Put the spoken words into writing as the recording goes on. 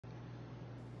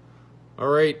All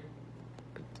right,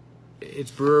 it's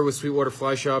Brewer with Sweetwater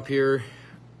Fly Shop here.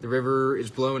 The river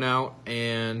is blown out,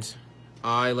 and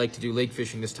I like to do lake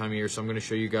fishing this time of year, so I'm going to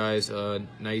show you guys a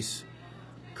nice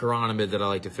Chironomid that I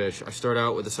like to fish. I start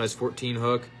out with a size 14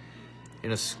 hook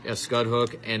and a scud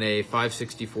hook and a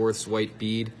 5/64 white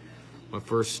bead. My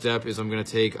first step is I'm going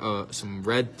to take some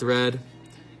red thread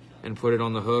and put it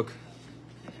on the hook,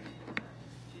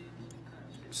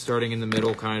 starting in the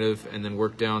middle kind of, and then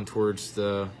work down towards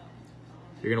the...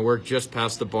 You're going to work just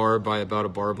past the barb by about a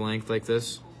barb length like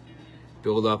this.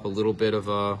 Build up a little bit of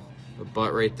a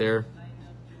butt right there.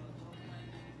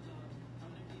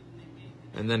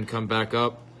 And then come back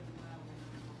up.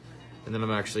 And then I'm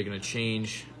actually going to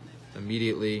change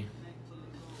immediately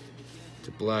to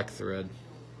black thread.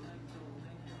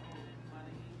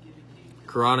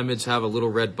 Chironomids have a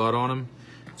little red butt on them,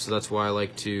 so that's why I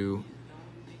like to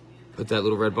put that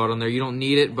little red butt on there. You don't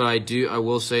need it, but I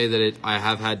will say that I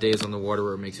have had days on the water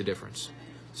where it makes a difference.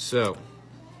 So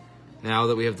now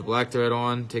that we have the black thread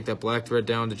on, take that black thread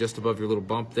down to just above your little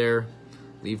bump there.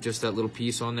 Leave just that little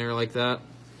piece on there like that.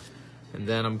 And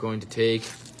then I'm going to take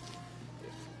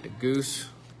a goose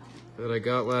that I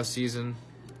got last season,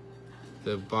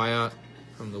 the biot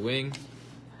from the wing,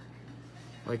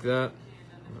 like that.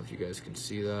 I don't know if you guys can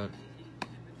see that.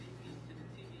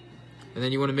 And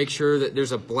then you want to make sure that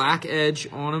there's a black edge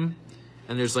on them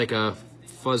and there's like a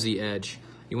fuzzy edge.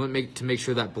 You want to make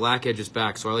sure that black edge is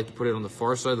back. So I like to put it on the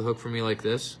far side of the hook for me like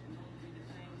this.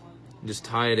 And just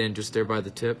tie it in just there by the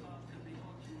tip.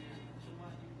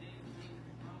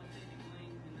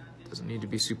 Doesn't need to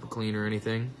be super clean or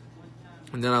anything.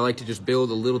 And then I like to just build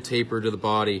a little taper to the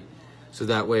body, so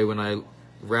that way when I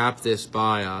wrap this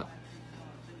biot,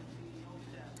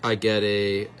 I get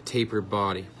a tapered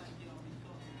body.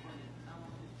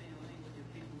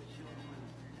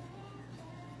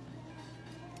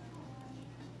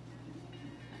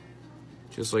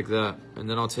 Just like that. And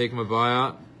then I'll take my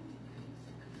biot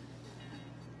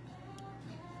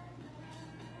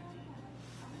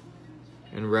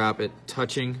and wrap it,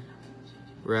 touching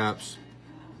wraps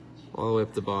all the way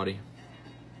up the body.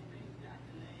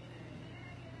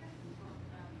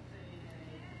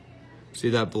 See,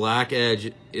 that black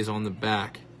edge is on the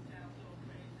back,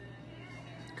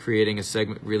 creating a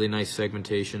really nice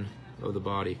segmentation of the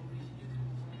body.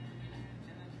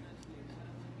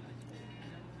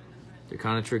 They're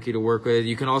kind of tricky to work with.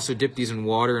 You can also dip these in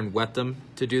water and wet them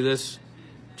to do this,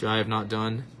 which I have not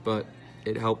done, but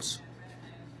it helps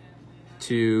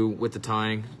with the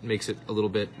tying, makes it a little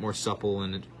bit more supple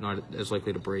and not as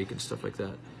likely to break and stuff like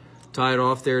that. Tie it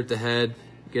off there at the head,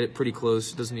 get it pretty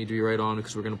close. It doesn't need to be right on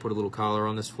because we're going to put a little collar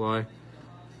on this fly.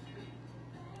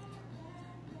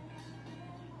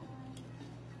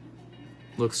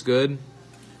 Looks good.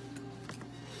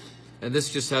 And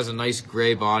this just has a nice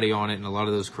gray body on it, and a lot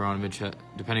of those Chironomids,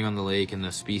 depending on the lake and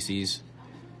the species,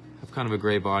 have kind of a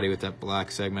gray body with that black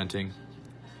segmenting.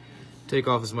 Take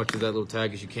off as much of that little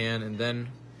tag as you can, and then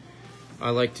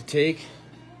I like to take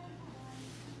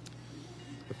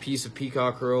a piece of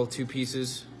peacock herl, 2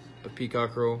 pieces of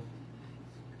peacock herl,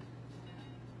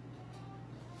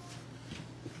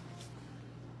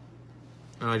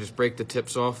 and I just break the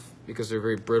tips off because they're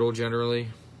very brittle generally,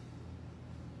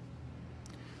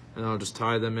 and I'll just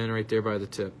tie them in right there by the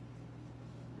tip,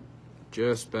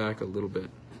 just back a little bit,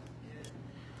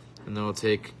 and then I'll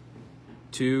take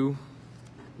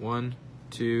 1,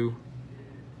 2,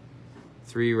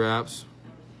 3 wraps,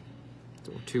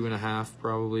 or 2.5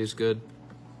 probably is good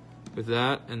with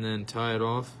that, and then tie it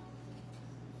off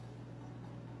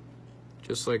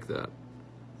just like that.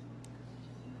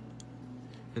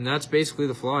 And that's basically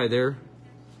the fly there.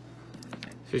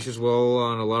 Fishes well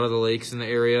on a lot of the lakes in the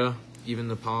area, even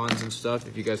the ponds and stuff.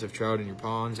 If you guys have trout in your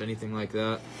ponds, anything like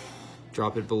that,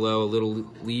 drop it below a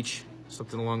little leech,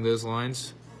 something along those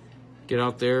lines. Get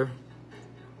out there,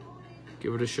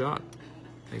 give it a shot.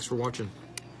 Thanks for watching.